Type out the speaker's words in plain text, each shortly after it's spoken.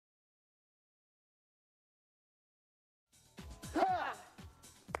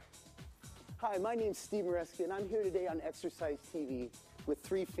Hi, my name's Steve Maresca, and I'm here today on Exercise TV with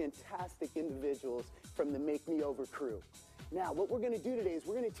three fantastic individuals from the Make Me Over crew. Now, what we're going to do today is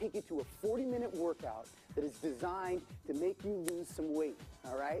we're going to take you to a 40-minute workout that is designed to make you lose some weight,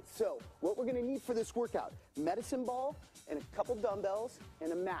 all right? So, what we're going to need for this workout, medicine ball and a couple dumbbells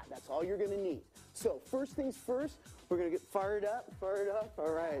and a mat. That's all you're going to need. So, first things first, we're going to get fired up,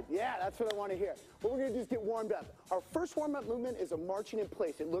 all right. Yeah, that's what I want to hear. What we're going to do is get warmed up. Our first warm-up movement is a marching in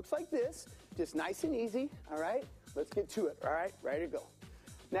place. It looks like this, just nice and easy, all right? Let's get to it, all right? Ready to go.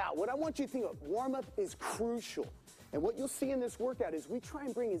 Now, what I want you to think of, warm-up is crucial. And what you'll see in this workout is we try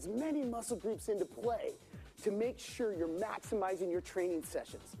and bring as many muscle groups into play to make sure you're maximizing your training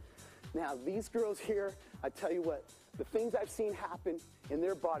sessions. Now, these girls here, I tell you what, the things I've seen happen in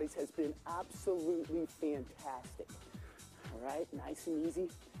their bodies has been absolutely fantastic. All right, nice and easy.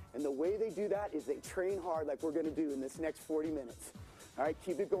 And the way they do that is they train hard like we're gonna do in this next 40 minutes. All right,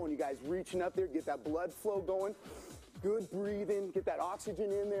 keep it going, you guys. Reaching up there, get that blood flow going. Good breathing, get that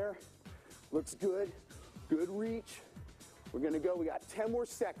oxygen in there. Looks good. Good reach. We're gonna go, we got 10 more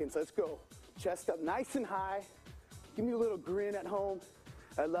seconds, let's go. Chest up nice and high. Give me a little grin at home.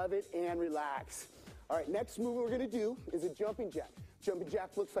 I love it, and relax. All right, next move we're gonna do is a jumping jack. Jumping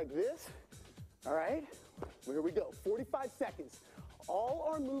jack looks like this. All right, here we go, 45 seconds. All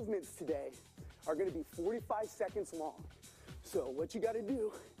our movements today are gonna be 45 seconds long. So what you gotta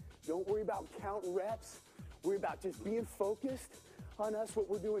do, don't worry about counting reps. Worry about just being focused on us, what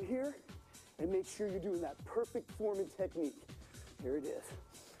we're doing here, and make sure you're doing that perfect form and technique. Here it is.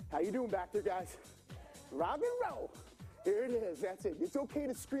 How you doing back there, guys? Rock and roll. Here it is, that's it. It's okay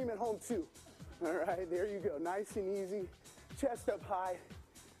to scream at home too. All right, there you go, nice and easy. Chest up high.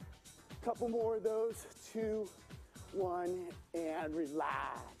 Couple more of those, 2, 1, and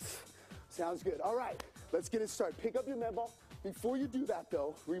relax. Sounds good. All right, let's get it started. Pick up your med ball. Before you do that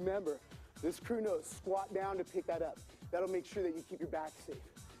though, remember, this crew knows, squat down to pick that up. That'll make sure that you keep your back safe.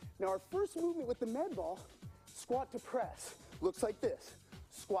 Now our first movement with the med ball, squat to press, looks like this.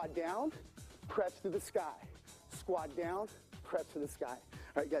 Squat down, press to the sky. Squat down, press to the sky.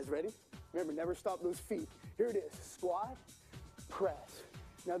 All right, guys, ready? Remember, never stop those feet. Here it is, squat, press.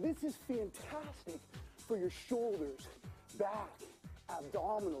 Now this is fantastic for your shoulders, back,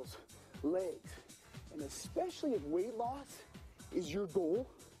 abdominals, legs. And especially if weight loss is your goal,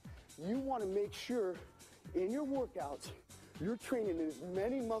 you want to make sure in your workouts, you're training as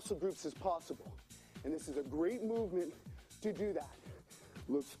many muscle groups as possible. And this is a great movement to do that.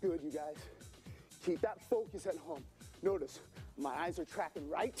 Looks good, you guys. Keep that focus at home. Notice, my eyes are tracking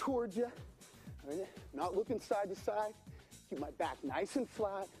right towards you. Right? Not looking side to side. Keep my back nice and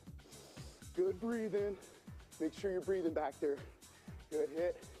flat. Good breathing. Make sure you're breathing back there. Good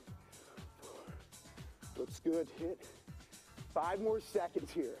hit. Looks good, hit. 5 more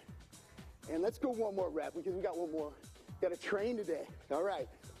seconds here. And let's go one more rep because we got one more. Got to train today. All right,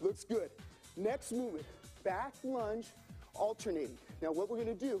 looks good. Next movement, back lunge, alternating. Now what we're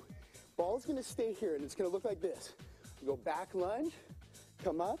gonna do, ball's gonna stay here and it's gonna look like this. You go back lunge,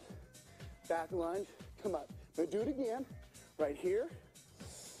 come up, back lunge, come up. Now do it again, right here,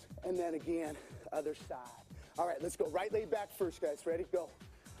 and then again, other side. All right, let's go. Right leg back first, guys. Ready? Go.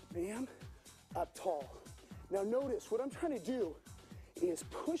 Bam, up tall. Now notice, what I'm trying to do is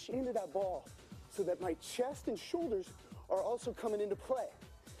push into that ball so that my chest and shoulders are also coming into play.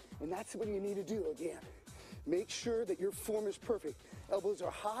 And that's what you need to do again. Make sure that your form is perfect. Elbows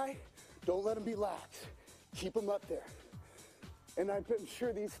are high, don't let them be lax. Keep them up there. And I'm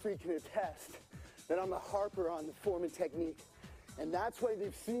sure these three can attest that I'm a harper on the form and technique. And that's why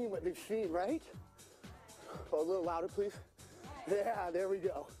they've seen what they've seen, right? Oh, a little louder, please. Yeah, there we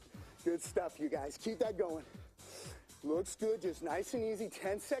go. Good stuff, you guys. Keep that going. Looks good, just nice and easy.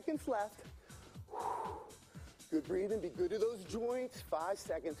 10 seconds left. Good breathing, be good to those joints. 5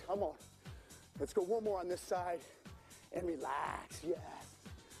 seconds, come on. Let's go one more on this side and relax, yes.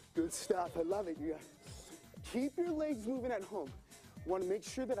 Good stuff, I love it, you guys. Keep your legs moving at home. Want to make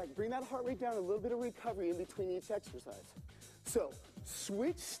sure that I bring that heart rate down, a little bit of recovery in between each exercise. So,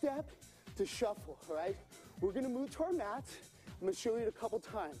 switch step to shuffle, all right? We're gonna move to our mats. I'm gonna show you it a couple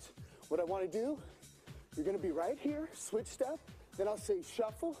times. What I wanna do, you're gonna be right here, switch step, then I'll say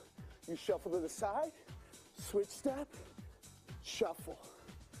shuffle, you shuffle to the side, switch step, shuffle.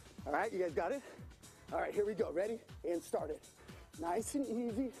 All right, you guys got it? All right, here we go, ready? And start it. Nice and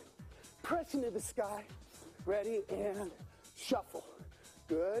easy, press into the sky, ready, and shuffle.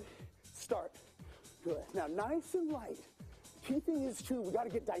 Good, start, good. Now, nice and light. Key thing is too, we gotta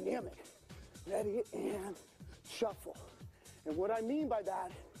get dynamic. Ready, and shuffle. And what I mean by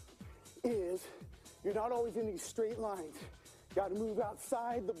that is you're not always in these straight lines. Got to move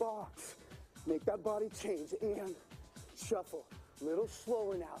outside the box. Make that body change and shuffle. A little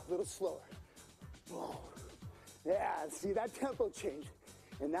slower now, a little slower. Boom. Yeah, see that tempo change.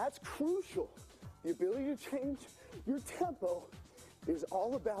 And that's crucial. The ability to change your tempo is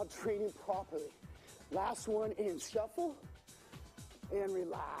all about training properly. Last one in, shuffle and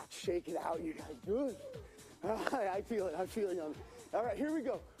relax. Shake it out, you guys. Good. I feel it, I'm feeling it. All right, here we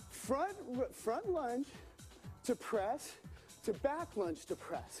go. Front lunge to press, to back lunge to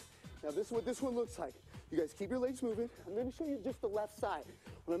press. Now this is what this one looks like. You guys keep your legs moving. I'm gonna show you just the left side.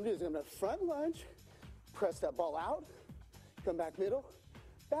 What I'm gonna do is I'm gonna front lunge, press that ball out, come back middle,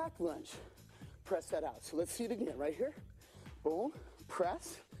 back lunge, press that out. So let's see it again, right here. Boom,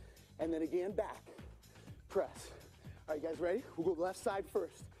 press, and then again back, press. All right, guys, ready? We'll go left side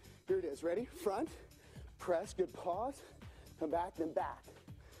first. Here it is, ready? Front, press, good pause, come back, then back,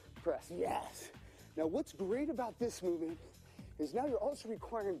 press, yes. Now what's great about this movement is now you're also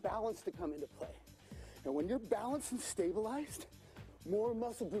requiring balance to come into play. And when you're balanced and stabilized, more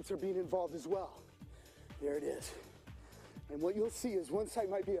muscle groups are being involved as well. There it is. And what you'll see is one side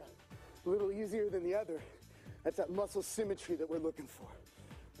might be a little easier than the other. That's that muscle symmetry that we're looking for,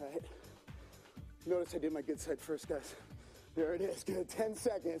 right? Notice I did my good side first, guys. There it is, good, 10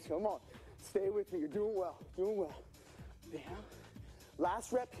 seconds, come on. Stay with me, you're doing well, doing well. Bam.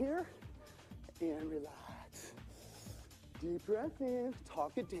 Last rep here, and relax. Deep breath in,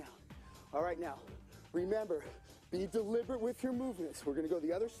 talk it down. All right, now, remember, be deliberate with your movements. We're gonna go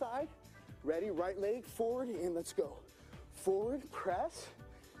the other side. Ready, right leg forward, and let's go. Forward, press,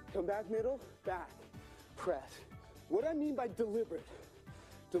 come back middle, back, press. What I mean by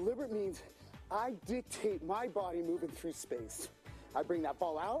deliberate means I dictate my body moving through space. I bring that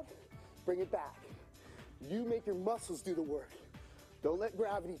ball out, bring it back. You make your muscles do the work. Don't let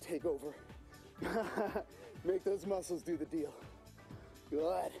gravity take over. Make those muscles do the deal.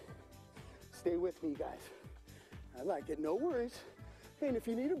 Good. Stay with me, guys. I like it, no worries. Hey, and if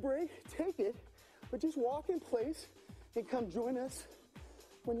you need a break, take it, but just walk in place and come join us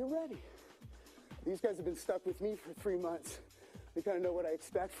when you're ready. These guys have been stuck with me for 3 months. They kind of know what I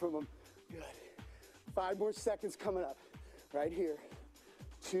expect from them. Good. 5 more seconds coming up. Right here.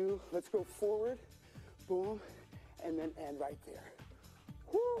 2, let's go forward. Boom, and then end right there.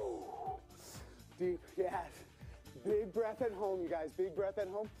 Woo! Deep, yes. Big breath at home, you guys, big breath at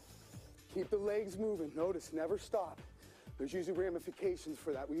home. Keep the legs moving. Notice, never stop. There's usually ramifications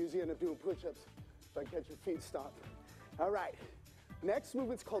for that. We usually end up doing push-ups if I catch your feet stop. All right, next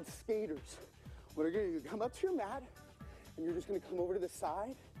movement's called skaters. What you're gonna do, come up to your mat, and you're just gonna come over to the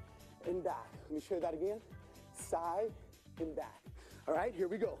side and back. Let me show you that again. Side and back. All right, here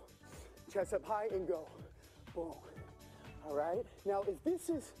we go. Chest up high and go. Boom. All right, now if this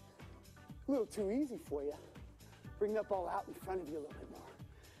is a little too easy for you, bring that ball out in front of you a little bit more.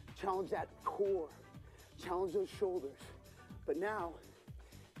 Challenge that core, challenge those shoulders. But now,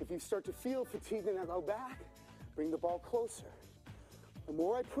 if you start to feel fatigued in that low back, bring the ball closer. The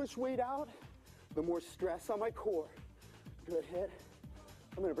more I push weight out, the more stress on my core. Good hit.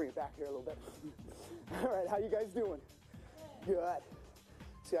 I'm gonna bring it back here a little bit. All right, how you guys doing? Good.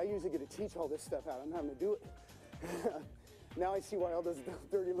 See, I usually get to teach all this stuff out. I'm not gonna do it. Now I see why all those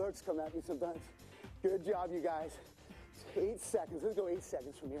dirty looks come at me sometimes. Good job, you guys. 8 seconds. Let's go 8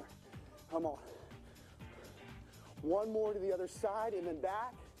 seconds from here. Come on. One more to the other side and then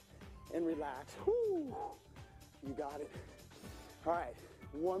back and relax. Whoo! You got it. All right,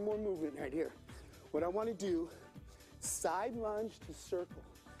 one more movement right here. What I want to do, side lunge to circle.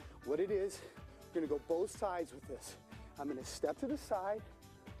 What it is, we're going to go both sides with this. I'm going to step to the side,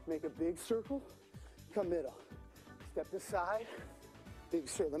 make a big circle, come middle. Step to the side, big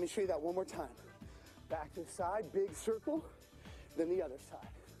circle. Let me show you that one more time. Back to the side, big circle, then the other side.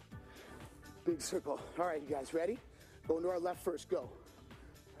 Big circle. All right, you guys ready? Going to our left first, go.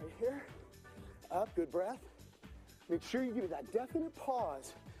 Right here, up, good breath. Make sure you give it that definite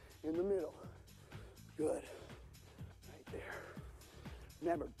pause in the middle. Good, right there.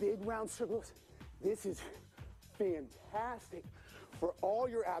 Remember, big round circles. This is fantastic for all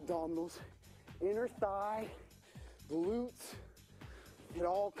your abdominals, inner thigh, glutes, it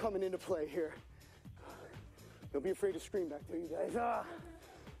all coming into play here. Don't be afraid to scream back there, you guys. Ah,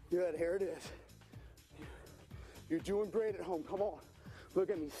 good, here it is. You're doing great at home, come on. Look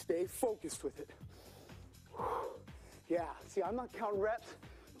at me, stay focused with it. Yeah, see, I'm not counting reps,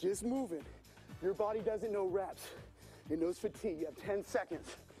 just moving. Your body doesn't know reps. It knows fatigue. You have 10 seconds,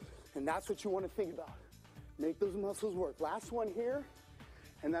 and that's what you want to think about. Make those muscles work. Last one here,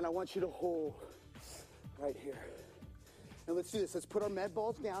 and then I want you to hold right here. And let's do this. Let's put our med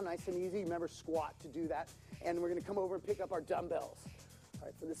balls down nice and easy. Remember, squat to do that. And we're going to come over and pick up our dumbbells. All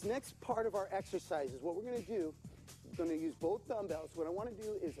right, for this next part of our exercises, what we're going to do, we're going to use both dumbbells. What I want to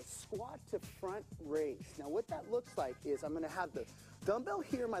do is a squat to front raise. Now, what that looks like is I'm going to have the dumbbell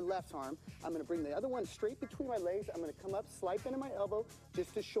here in my left arm. I'm going to bring the other one straight between my legs. I'm going to come up, slight bend in my elbow,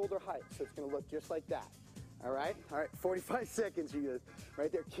 just to shoulder height. So it's going to look just like that. All right, 45 seconds, you guys.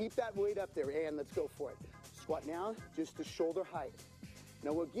 Right there, keep that weight up there, and let's go for it. Squat down, just to shoulder height.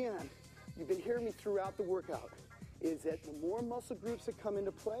 Now again, you've been hearing me throughout the workout, is that the more muscle groups that come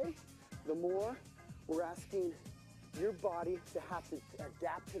into play, the more we're asking your body to have to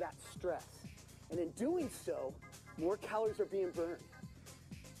adapt to that stress. And in doing so, more calories are being burned.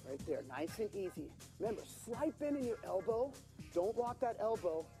 Right there, nice and easy. Remember, slight bend in your elbow. Don't lock that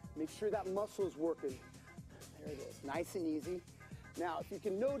elbow. Make sure that muscle is working. There it is, nice and easy. Now, if you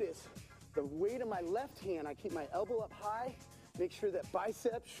can notice, the weight of my left hand, I keep my elbow up high. Make sure that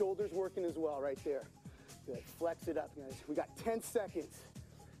biceps, shoulders working as well right there. Good, flex it up, guys. We got 10 seconds.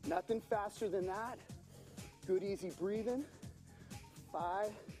 Nothing faster than that. Good, easy breathing. 5.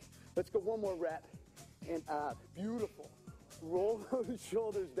 Let's go one more rep. And up, beautiful. Roll those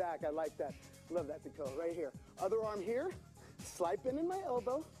shoulders back, I like that. Love that, Dakota, right here. Other arm here, slight bend in my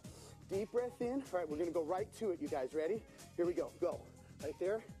elbow. Deep breath in. All right, we're gonna go right to it, you guys. Ready? Here we go, go. Right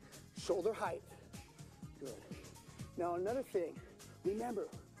there, shoulder height. Good. Now another thing, remember,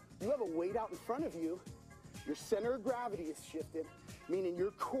 you have a weight out in front of you. Your center of gravity is shifted, meaning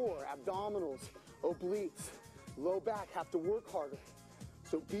your core, abdominals, obliques, low back have to work harder.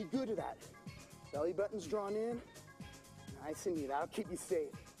 So be good at that. Belly button's drawn in. Nice and neat. That'll keep you safe.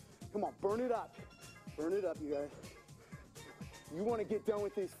 Come on, burn it up. Burn it up, you guys. You want to get done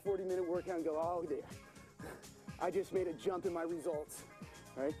with this 40-minute workout and go, oh, there. I just made a jump in my results.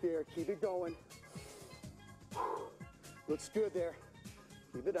 Right there. Keep it going. Looks good there.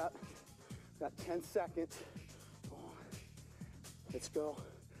 Keep it up. Got 10 seconds. Let's go.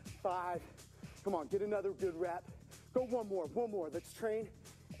 5. Come on, get another good rep. Go one more. Let's train.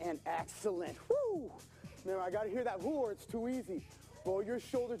 And excellent. Woo! Remember, I got to hear that roar. It's too easy. Roll your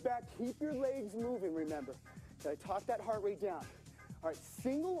shoulders back. Keep your legs moving, remember. I talk that heart rate down. All right,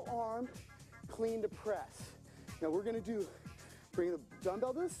 single arm, clean to press. Now we're going to bring the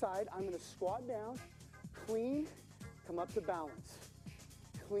dumbbell to the side. I'm going to squat down, clean, come up to balance.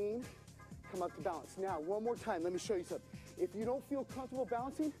 Clean, come up to balance. Now, one more time, let me show you something. If you don't feel comfortable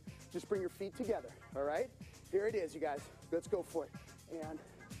balancing, just bring your feet together, all right? Here it is, you guys. Let's go for it. And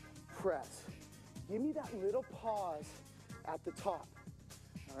press. Give me that little pause at the top,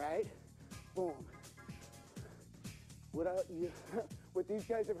 all right? Boom. What these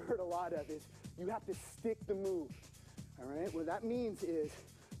guys have heard a lot of is you have to stick the move, all right? What that means is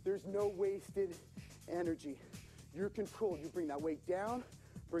there's no wasted energy. You're controlled. You bring that weight down,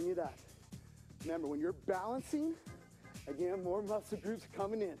 bring it up. Remember, when you're balancing, again, more muscle groups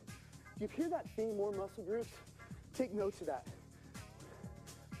coming in. Do you hear that theme, more muscle groups? Take notes of that.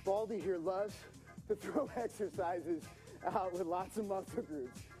 Baldy here loves to throw exercises out with lots of muscle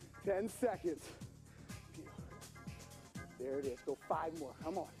groups. 10 seconds. There it is. Go 5 more.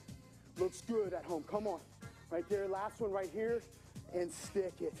 Come on. Looks good at home. Come on. Right there. Last one right here. And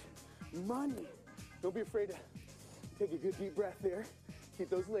stick it. Money. Don't be afraid to take a good deep breath there. Keep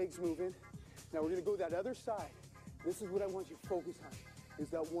those legs moving. Now we're going to go that other side. This is what I want you to focus on.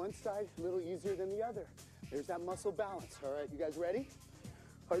 Is that one side a little easier than the other? There's that muscle balance. All right. You guys ready?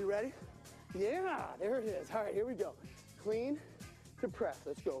 Are you ready? Yeah. There it is. All right. Here we go. Clean to press.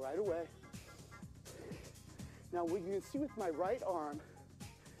 Let's go right away. Now, what you can see with my right arm,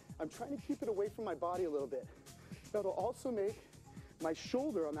 I'm trying to keep it away from my body a little bit. That'll also make my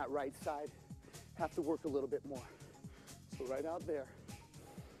shoulder on that right side have to work a little bit more. So right out there.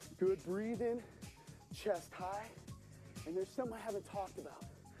 Good breathing, chest high. And there's something I haven't talked about.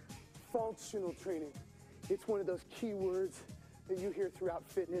 Functional training. It's one of those key words that you hear throughout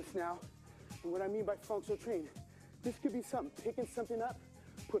fitness now. And what I mean by functional training, this could be something, picking something up,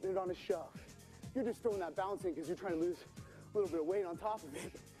 putting it on a shelf. You're just throwing that balance in because you're trying to lose a little bit of weight on top of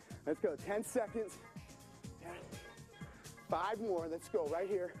it. Let's go, 10 seconds. 5 more, let's go right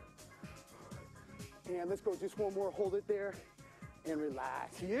here. And let's go, just one more, hold it there and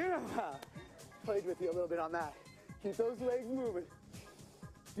relax. Yeah, played with you a little bit on that. Keep those legs moving.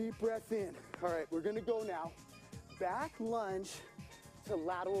 Deep breath in. All right, we're gonna go now. Back lunge to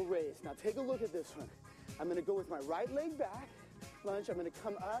lateral raise. Now take a look at this one. I'm gonna go with my right leg back lunge. I'm gonna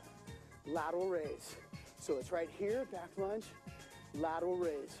come up, lateral raise. So it's right here, back lunge, lateral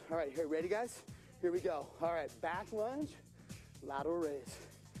raise. All right, here, ready guys? Here we go. All right, back lunge, lateral raise.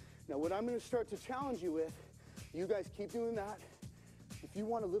 Now what I'm gonna start to challenge you with, you guys keep doing that. If you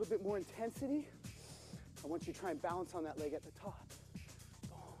want a little bit more intensity, I want you to try and balance on that leg at the top.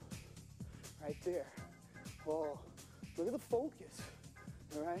 right there. Oh, look at the focus,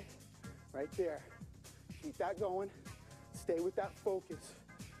 all right? Right there. Keep that going. Stay with that focus.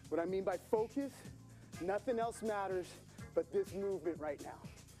 What I mean by focus, nothing else matters but this movement right now.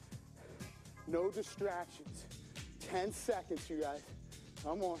 No distractions. 10 seconds, you guys.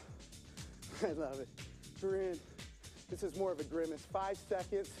 Come on. I love it. Grin. This is more of a grimace. 5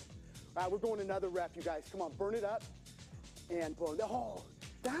 seconds. All right, we're going another rep, you guys. Come on, burn it up. And blow. Oh,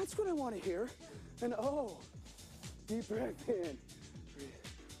 that's what I want to hear. And oh, deep breath in. Breathe.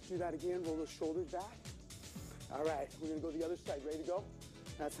 Do that again. Roll those shoulders back. All right, we're going to go the other side. Ready to go?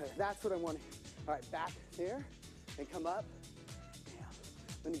 That's what I want to hear. All right, back there and come up. Yeah.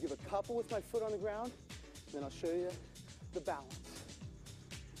 Let me give a couple with my foot on the ground. Then I'll show you the balance.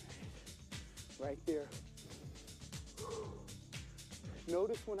 Right there.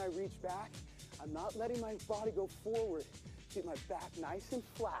 Notice when I reach back, I'm not letting my body go forward. Keep my back nice and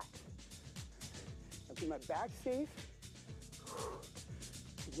flat. I'll keep my back safe.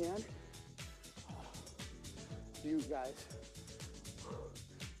 Again. You guys.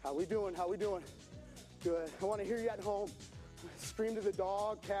 How we doing? How we doing? Good. I want to hear you at home. Scream to the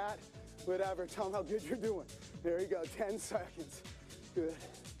dog, cat, whatever. Tell them how good you're doing. There you go. 10 seconds. Good.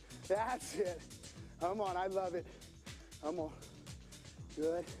 That's it. Come on. I love it. Come on.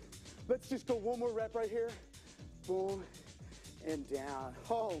 Good. Let's just go one more rep right here. Boom. And down.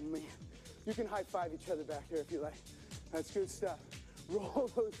 Oh, man. You can high-five each other back there if you like. That's good stuff.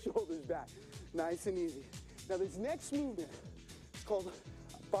 Roll those shoulders back. Nice and easy. Now, this next movement is called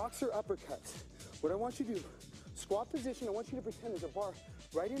boxer uppercuts. What I want you to do, squat position, I want you to pretend there's a bar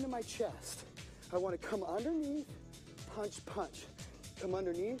right into my chest. I want to come underneath, punch, punch. Come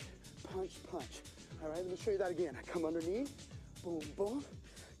underneath, punch, punch. All right, let me show you that again. I come underneath, boom, boom.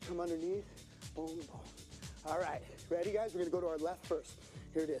 Come underneath, boom, boom. All right, ready, guys? We're going to go to our left first.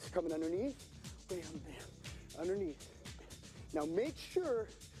 Here it is. Coming underneath, bam, bam. Underneath. Now, make sure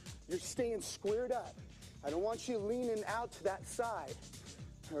you're staying squared up. I don't want you leaning out to that side.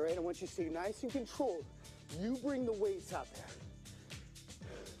 All right, I want you to stay nice and controlled. You bring the weights out there.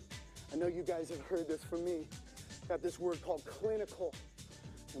 I know you guys have heard this from me. Got this word called clinical.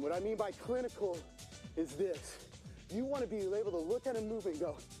 And what I mean by clinical is this. You want to be able to look at a movement and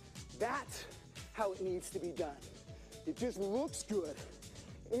go, that's how it needs to be done. It just looks good.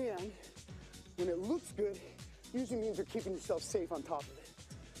 And when it looks good, usually means you're keeping yourself safe on top of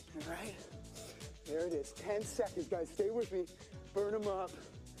it. All right? There it is. 10 seconds, guys. Stay with me. Burn them up.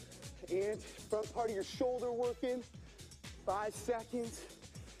 And front part of your shoulder working. 5 seconds.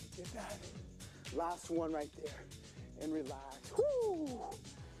 Get that. Last one right there. And relax. Woo!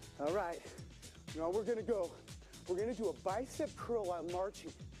 All right. Now we're going to go. We're going to do a bicep curl while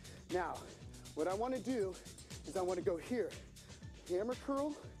marching. Now, what I want to do is I want to go here. Hammer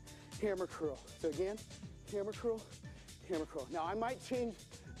curl, hammer curl. So again, hammer curl, hammer curl. Now, I might change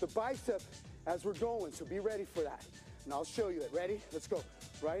the bicep as we're going, so be ready for that. And I'll show you it. Ready? Let's go.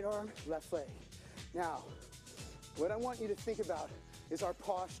 Right arm, left leg. Now, what I want you to think about is our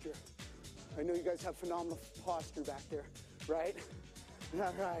posture. I know you guys have phenomenal posture back there, right?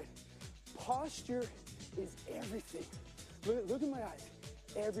 All right. Posture is everything. Look at my eyes.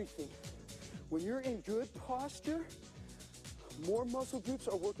 Everything. When you're in good posture, more muscle groups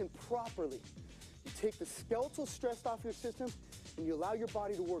are working properly. You take the skeletal stress off your system and you allow your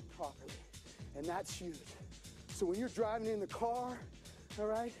body to work properly. And that's huge. So when you're driving in the car, all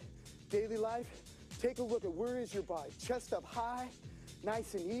right, daily life, take a look at where is your body. Chest up high,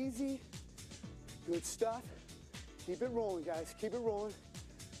 nice and easy. Good stuff. Keep it rolling, guys. Keep it rolling.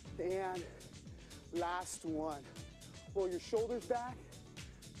 And last one. Roll your shoulders back,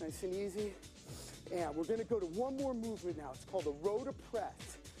 nice and easy. And we're gonna go to one more movement now. It's called a row to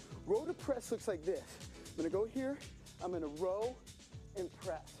press. Row to press looks like this. I'm gonna go here, I'm gonna row and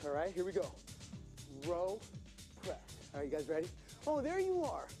press, all right? Here we go. Row, press. All right, you guys ready? Oh, there you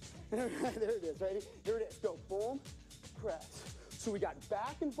are. There it is, ready? Here it is, go, boom, press. So we got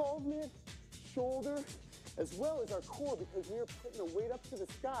back involvement, shoulder, as well as our core, because we are putting a weight up to the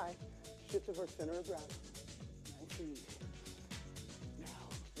sky, shift of our center of gravity. Nice and easy. Now,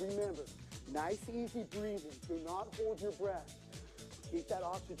 remember, nice, easy breathing. Do not hold your breath. Keep that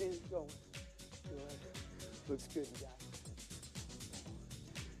oxygen going. Good. Looks good, you guys.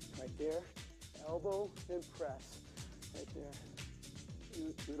 Right there. Elbow, then press. Right there.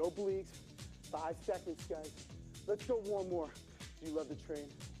 Good obliques. 5 seconds, guys. Let's go one more. Do you love the train?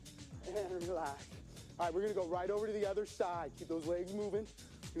 And relax. All right, we're going to go right over to the other side. Keep those legs moving.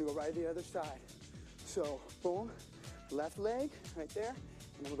 We're going to go right to the other side. So, boom. Left leg, right there.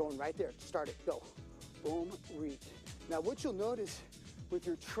 And then we're going right there. Start it. Go. Boom, reach. Now, what you'll notice with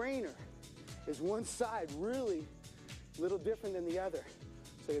your trainer is one side really a little different than the other.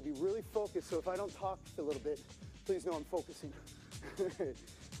 So you gotta be really focused. So if I don't talk a little bit, please know I'm focusing. Good.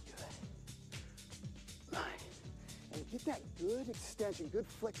 9. And get that good extension, good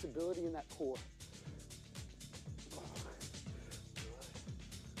flexibility in that core. Oh, good.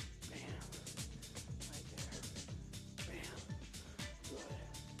 Bam. Right there. Bam. Good.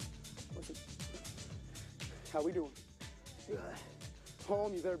 What's it? How we doing? Good.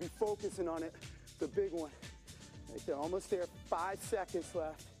 Home, you better be focusing on it. It's a big one. Right there, almost there. 5 seconds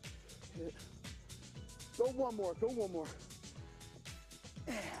left. Good. Go one more, go one more.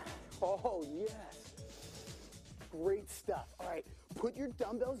 Oh, yes. Great stuff. All right, put your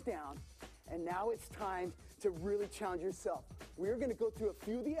dumbbells down, and now it's time to really challenge yourself. We're gonna go through a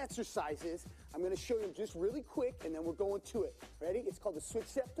few of the exercises. I'm gonna show you them just really quick, and then we're going to it. Ready? It's called the switch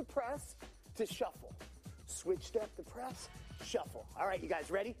step to press to shuffle. Switch step to press, shuffle. All right, you guys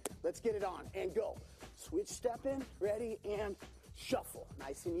ready? Let's get it on and go. Switch step in, ready, and shuffle.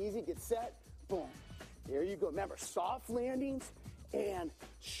 Nice and easy, get set, boom. There you go. Remember, soft landings and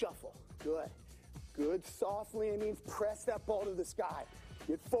shuffle. Good. Good soft landings. Press that ball to the sky.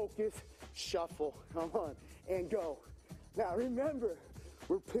 Get focused, shuffle. Come on, and go. Now remember,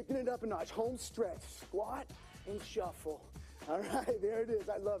 we're picking it up a notch. Home stretch, squat and shuffle. All right, there it is.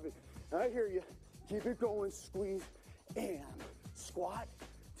 I love it. I hear you. Keep it going. Squeeze and squat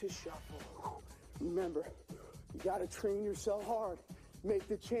to shuffle. Remember, you got to train yourself hard. Make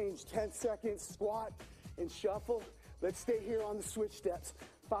the change. 10 seconds, squat and shuffle. Let's stay here on the switch steps.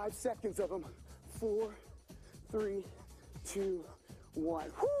 5 seconds of them. 4, 3, 2,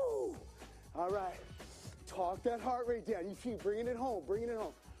 1. Woo! All right. Talk that heart rate down. You keep bringing it home, bringing it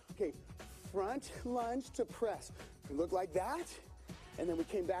home. Okay, front lunge to press. It look like that. And then we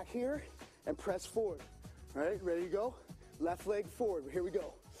came back here and press forward. All right, ready to go? Left leg forward. Here we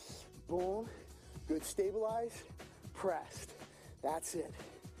go. Boom. Good. Stabilize. Pressed. That's it.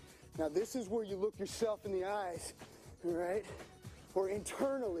 Now this is where you look yourself in the eyes, all right? Or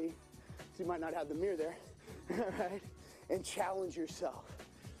internally, so you might not have the mirror there, all right? And challenge yourself.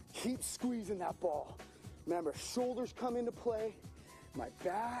 Keep squeezing that ball. Remember, shoulders come into play, my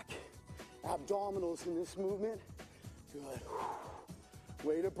back, abdominals in this movement. Good.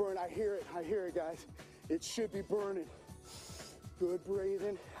 Way to burn. I hear it, guys. It should be burning. Good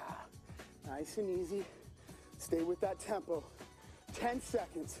breathing. Nice and easy. Stay with that tempo. 10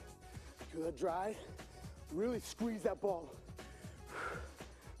 seconds. Good, dry. Really squeeze that ball.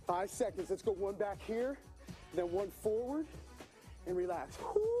 5 seconds. Let's go one back here, then one forward, and relax.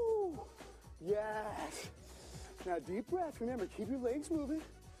 Woo! Yes. Now deep breath. Remember, keep your legs moving.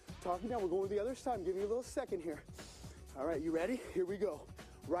 Talking down. We're going to the other side. I'm giving you a little second here. All right, you ready? Here we go.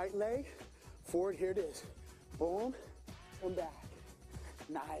 Right leg, forward. Here it is. Boom, come back.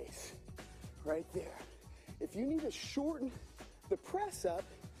 Nice. Right there. If you need to shorten the press up,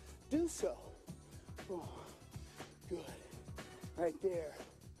 do so. Oh, good. Right there.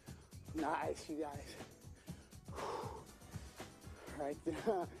 Nice, you guys. Right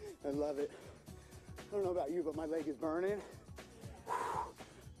there. I love it. I don't know about you, but my leg is burning.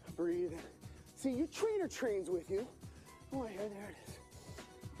 Breathe. See, your trainer trains with you. Oh, here, there it is.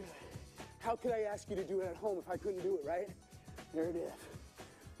 Good. How could I ask you to do it at home if I couldn't do it, right? There it is.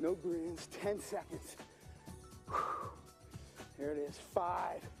 No grins. 10 seconds. There it is.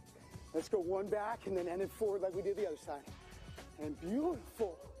 5. Let's go one back and then end it forward like we did the other side. And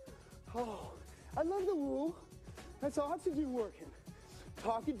beautiful. Oh, I love the woo. That's oxygen working.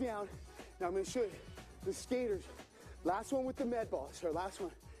 Talk it down. Now I'm going to show you the skaters. Last one with the med ball. So last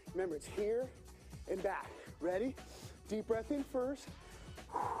one. Remember, it's here and back. Ready? Deep breath in first.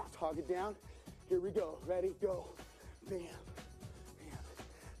 Talk it down. Here we go. Ready? Go. Bam. Bam.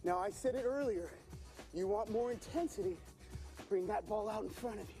 Now I said it earlier. You want more intensity, bring that ball out in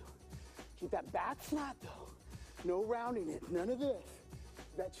front of you. Keep that back flat though. No rounding it, none of this.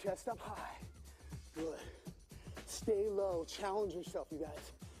 That chest up high. Good. Stay low, challenge yourself, you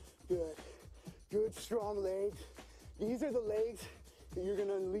guys. Good. Good, strong legs. These are the legs that you're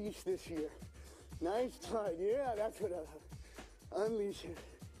gonna unleash this year. Nice try, yeah, that's what I unleash it.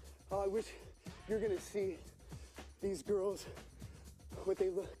 Oh, I wish you're gonna see these girls, what they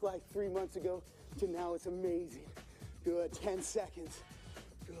looked like 3 months ago to now. It's amazing. Good, 10 seconds.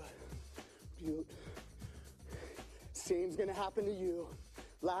 Good, beaut. Same's gonna happen to you.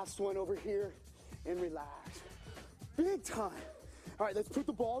 Last one over here and relax. Big time. All right, let's put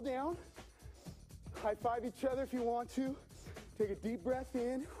the ball down. High five each other if you want to. Take a deep breath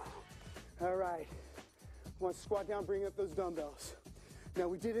in. All right. Want to squat down, bring up those dumbbells. Now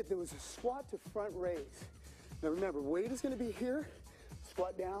we did it, there was a squat to front raise. Now remember, weight is gonna be here.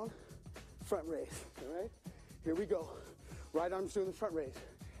 Squat down, front raise, all right? Here we go. Right arm's doing the front raise,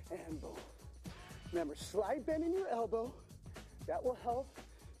 and boom. Remember, slight bend in your elbow. That will help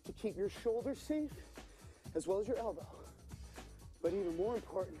to keep your shoulder safe as well as your elbow. But even more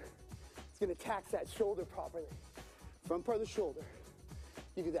important, it's gonna tax that shoulder properly. Front part of the shoulder.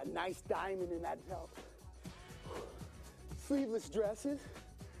 Give you that nice diamond in that belt. Sleeveless dresses.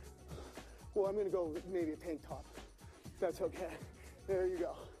 Well, I'm gonna go with maybe a tank top, if that's okay. There you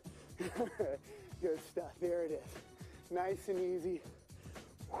go. Good stuff, there it is. Nice and easy.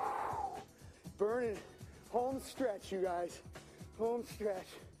 Burning, home stretch, you guys. Home stretch.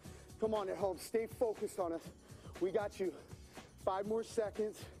 Come on at home, stay focused on us. We got you. 5 more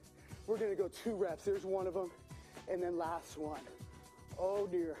seconds. We're gonna go 2 reps. There's one of them. And then last one. Oh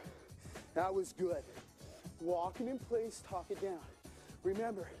dear, that was good. Walking in place, talk it down.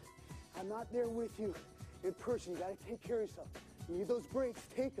 Remember, I'm not there with you in person. You gotta take care of yourself. You need those breaks,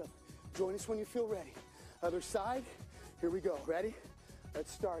 take them. Join us when you feel ready. Other side, here we go. Ready? Let's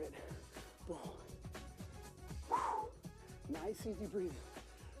start it. Boom. Nice, easy breathing.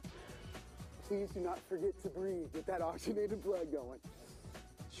 Please do not forget to breathe. Get that oxygenated blood going.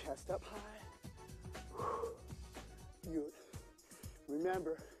 Chest up high. Good.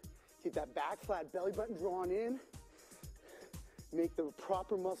 Remember, keep that back flat, belly button drawn in. Make the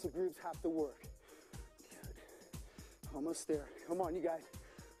proper muscle groups have to work. Good. Almost there. Come on, you guys.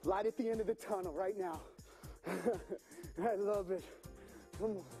 Light at the end of the tunnel right now. I love it.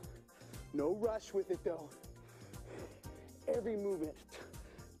 Come on. No rush with it though. Every movement,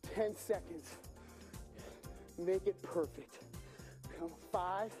 10 seconds. Make it perfect. Come on,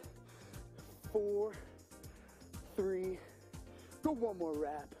 5, 4, 3, go one more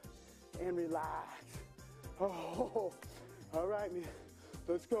rep and relax. Oh, all right, man.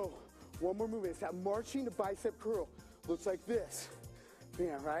 Let's go. One more movement. It's that marching to bicep curl. Looks like this.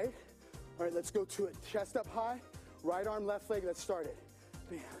 Bam, right? All right, let's go to it. Chest up high, right arm, left leg. Let's start it.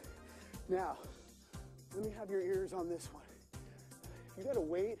 Bam. Now, let me have your ears on this one. If you gotta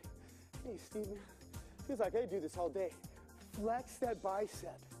wait, hey, Steven, feels like I do this all day. Flex that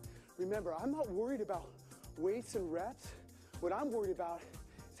bicep. Remember, I'm not worried about weights and reps. What I'm worried about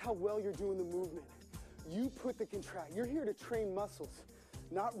is how well you're doing the movement. You put the contract. You're here to train muscles,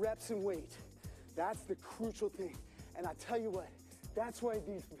 not reps and weight. That's the crucial thing. And I tell you what, that's why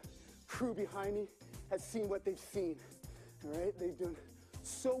these crew behind me has seen what they've seen. All right, they've done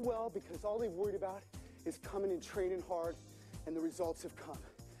so well because all they've worried about is coming and training hard, and the results have come.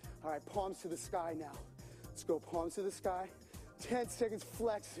 All right, palms to the sky now. Let's go, palms to the sky. 10 seconds,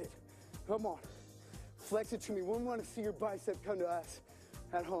 flex it. Come on, flex it to me. We want to see your bicep come to us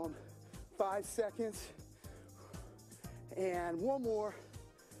at home. 5 seconds, and one more,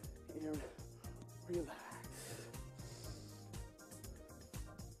 and relax.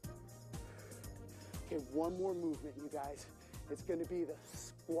 Okay, one more movement, you guys. It's gonna be the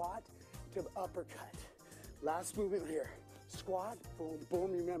squat to uppercut. Last movement here. Squat, boom,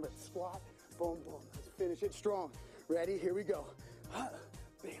 boom. Remember, squat, boom, boom. Let's finish it strong. Ready? Here we go. Bam,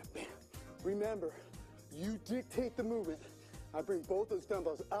 bam. Remember, you dictate the movement. I bring both those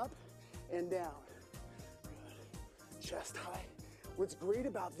dumbbells up and down. Good. Chest high. What's great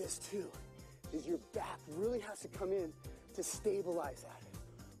about this too is your back really has to come in to stabilize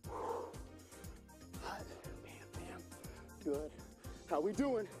that. Hot. Bam, bam. Good. How we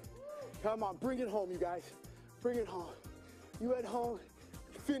doing? Come on, bring it home, you guys. Bring it home. You at home,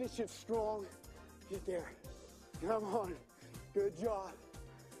 finish it strong. Get there. Come on. Good job.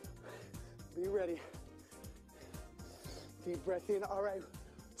 Be ready. Deep breath in. All right.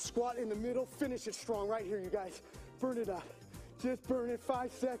 Squat in the middle. Finish it strong right here, you guys. Burn it up. Just burn it.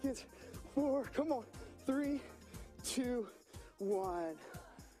 5 seconds. 4. Come on. 3, 2, 1.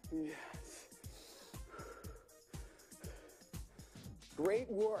 Yes.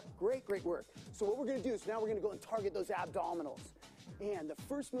 Great work. Great, great work. So what we're going to do is now we're going to go and target those abdominals. And the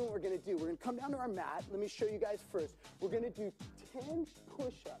first movement we're going to do, we're going to come down to our mat. Let me show you guys first. We're going to do 10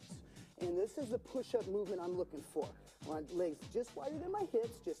 push-ups. And this is the push-up movement I'm looking for. I want legs just wider than my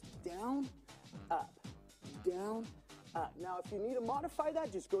hips, just down, up, down, up. Now, if you need to modify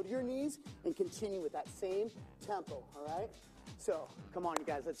that, just go to your knees and continue with that same tempo, all right? So, come on, you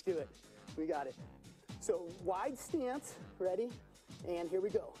guys, let's do it. We got it. So, wide stance, ready? And here we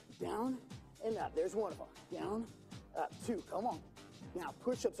go. Down and up. There's one of them. Down, up. 2. Come on. Now,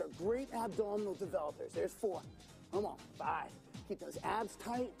 push-ups are great abdominal developers. There's 4. Come on. 5. Keep those abs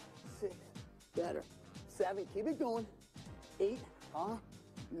tight. 6. Better. 7. Keep it going. 8.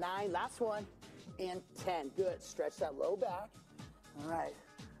 9. Last one. And 10. Good. Stretch that low back. All right.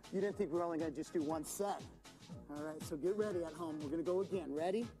 You didn't think we were only going to just do one set. All right. So get ready at home. We're going to go again.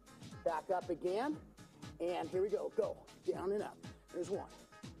 Ready? Back up again. And here we go. Go. Down and up. There's 1.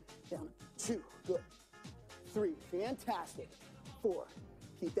 Down. 2. Good. 3. Fantastic. 4.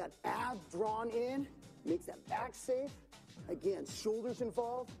 Keep that ab drawn in. Makes that back safe. Again, shoulders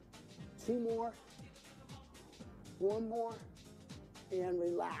involved. 2 more. 1 more. And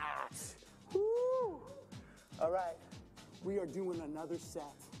relax. Woo! All right. We are doing another set.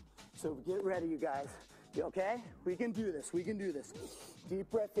 So get ready, you guys. You okay? We can do this. We can do this.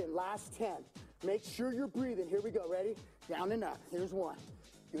 Deep breath in. Last 10. Make sure you're breathing. Here we go. Ready? Down and up. Here's 1.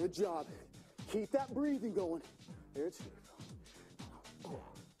 Good job. Keep that breathing going. There's 2. 4.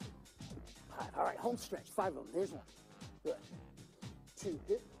 5. All right. Home stretch. 5 of them. There's 1. Good. 2.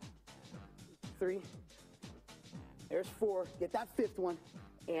 Hit. 3. There's 4. Get that 5th one.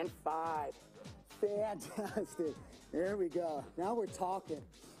 And 5. Fantastic. There we go. Now we're talking.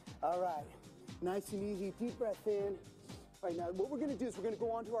 All right. Nice and easy. Deep breath in. All right, now what we're going to do is we're going to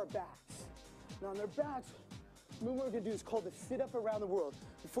go onto our backs. Now on their backs, what we're going to do is called the sit up around the world.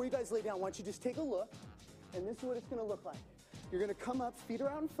 Before you guys lay down, why don't you just take a look, and this is what it's going to look like. You're going to come up, feet are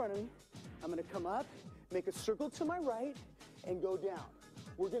out in front of me. I'm going to come up, make a circle to my right, and go down.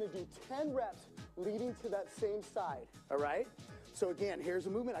 We're going to do 10 reps leading to that same side, all right? So again, here's the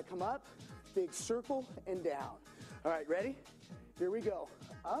movement. I come up, big circle, and down. All right, ready? Here we go.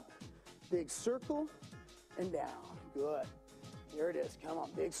 Up, big circle, and down. Good. Here it is. Come on,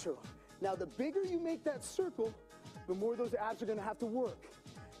 big circle. Now, the bigger you make that circle, the more those abs are going to have to work.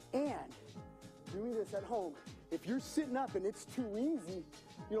 And doing this at home, if you're sitting up and it's too easy,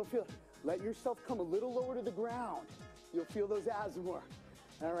 you don't feel it. Let yourself come a little lower to the ground. You'll feel those abs more.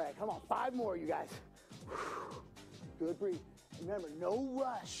 All right, come on. 5 more, you guys. Good breathe. Remember, no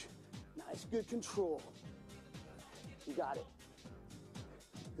rush. Nice, good control. You got it.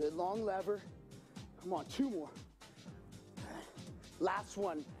 Good long lever. Come on, 2 more. Last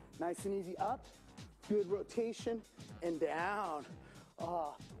one. Nice and easy. Up. Good rotation. And down.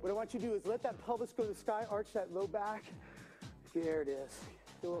 What I want you to do is let that pelvis go to the sky. Arch that low back. There it is.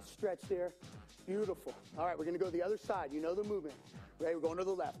 A little stretch there. Beautiful. All right, we're going to go to the other side. You know the movement. Ready? We're going to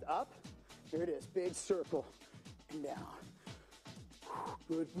the left. Up. Here it is. Big circle. And down.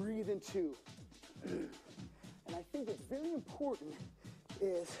 Good. Breathe in 2. And I think it's very important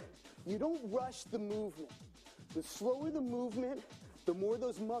is you don't rush the movement. The slower the movement, the more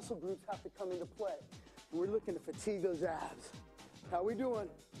those muscle groups have to come into play. We're looking to fatigue those abs. How we doing?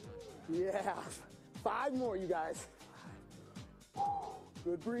 Yeah. 5 more, you guys.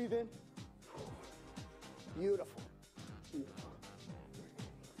 Good breathing. Beautiful. Beautiful.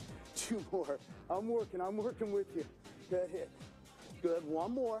 2 more. I'm working with you. Good hit. Good.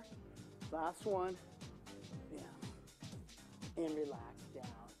 1 more. Last one. Yeah. And relax down.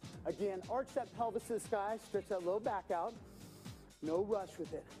 Again, arch that pelvis to the sky. Stretch that low back out. No rush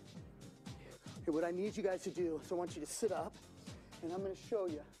with it. Okay, what I need you guys to do is I want you to sit up, and I'm going to show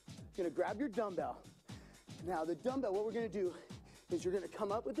you. You're going to grab your dumbbell. Now, the dumbbell, what we're going to do is you're going to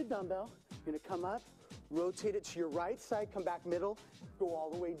come up with the dumbbell. You're going to come up, rotate it to your right side, come back middle, go all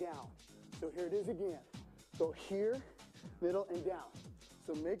the way down. So here it is again. Go here, middle, and down.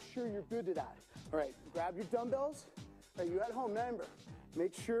 So make sure you're good to that. All right, grab your dumbbells. Are you at home? Remember,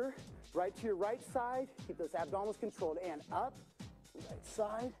 make sure right to your right side, keep those abdominals controlled, and up, right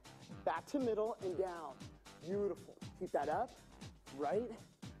side, back to middle, and down. Beautiful. Keep that up, right,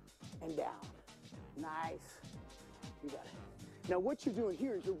 and down. Nice. You got it. Now what you're doing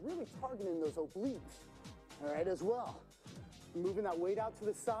here is you're really targeting those obliques, all right, as well. Moving that weight out to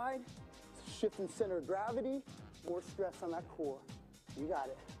the side, shifting center of gravity, more stress on that core. You got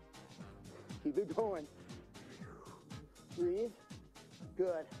it. Keep it going. Breathe.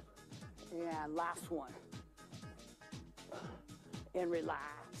 Good. And last one. And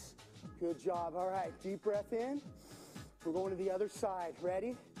relax. Good job. All right, deep breath in. We're going to the other side.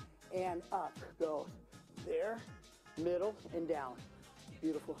 Ready? And up. Go. There, middle, and down.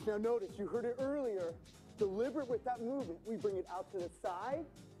 Beautiful. Now notice, you heard it earlier. Deliberate with that movement. We bring it out to the side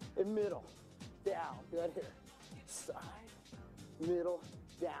and middle. Down. Good here. Side, middle,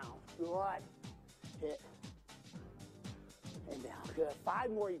 down. Good. Hit. And down. Good.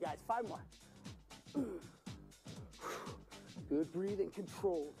 5 more, you guys. 5 more. Good breathing,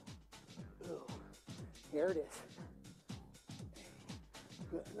 controlled. Here it is.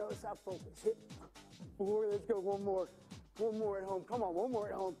 Good. Notice that focus. Hit. 4. Let's go. 1 more. 1 more at home. Come on. 1 more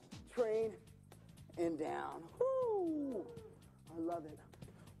at home. Train and down. Woo! I love it.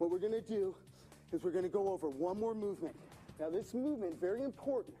 What we're going to do is we're going to go over 1 more movement. Now this movement, very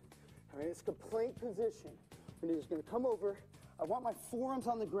important. All right, it's a plank position. We're just going to come over. I want my forearms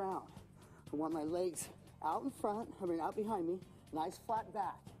on the ground. I want my legs out in front, out behind me. Nice flat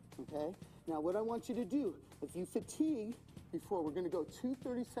back, okay? Now what I want you to do, if you fatigue before, we're gonna go 2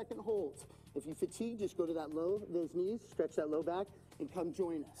 30-second holds. If you fatigue, just go to that low, those knees, stretch that low back, and come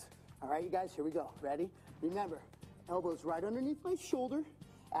join us. All right, you guys, here we go. Ready? Remember, elbows right underneath my shoulder,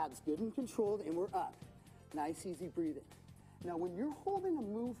 abs good and controlled, and we're up. Nice, easy breathing. Now, when you're holding a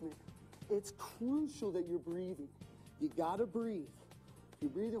movement, it's crucial that you're breathing. You gotta breathe. If you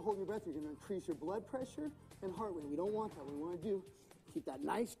breathe and hold your breath, you're gonna increase your blood pressure and heart rate. We don't want that. What we wanna do, keep that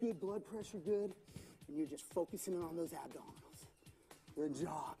nice, good blood pressure good, and you're just focusing on those abdominals. Good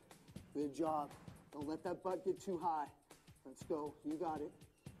job. Good job. Don't let that butt get too high. Let's go. You got it.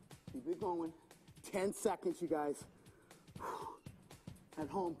 Keep it going. 10 seconds, you guys. At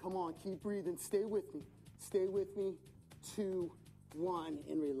home, come on, keep breathing. Stay with me. Stay with me. 2, 1,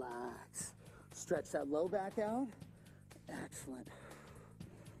 and relax. Stretch that low back out. Excellent.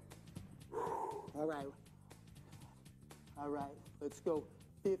 All right. All right, let's go.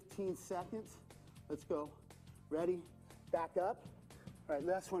 15 seconds. Let's go. Ready? Back up. All right,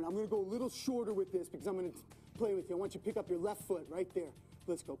 last one. I'm gonna go a little shorter with this because I'm gonna play with you. I want you to pick up your left foot right there.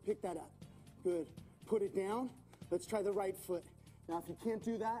 Let's go, pick that up. Good. Put it down. Let's try the right foot. Now, if you can't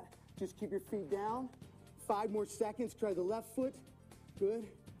do that, just keep your feet down. 5 more seconds, try the left foot. Good.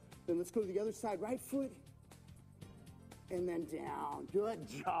 Then let's go to the other side, right foot. And then down. Good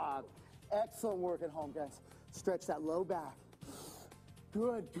job. Excellent work at home, guys. Stretch that low back.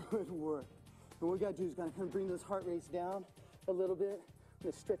 Good work. And what we gotta do is gotta kind of bring those heart rates down a little bit. I'm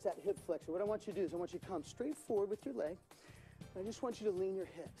gonna stretch that hip flexor. What I want you to do is I want you to come straight forward with your leg. I just want you to lean your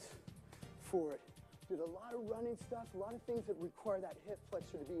hips forward. There's a lot of running stuff, a lot of things that require that hip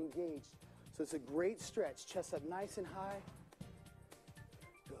flexor to be engaged. So it's a great stretch. Chest up nice and high.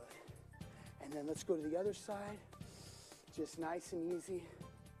 Good. And then let's go to the other side. Just nice and easy.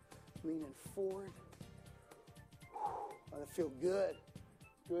 Leaning forward. Oh, that feels good.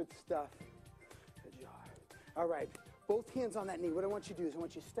 Good stuff. Good job. All right. Both hands on that knee. What I want you to do is I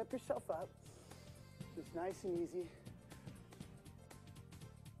want you to step yourself up. Just nice and easy.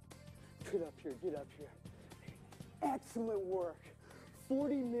 Get up here, get up here. Excellent work.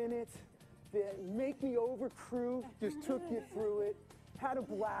 40 minutes. The Make Me Over crew just took you through it. Had a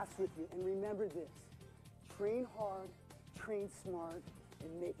blast with you. And remember this, train hard, train smart,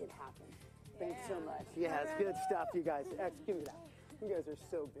 and make it happen. Thanks so much. Yes, good stuff, you guys. Give me that. You guys are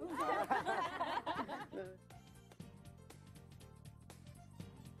so big.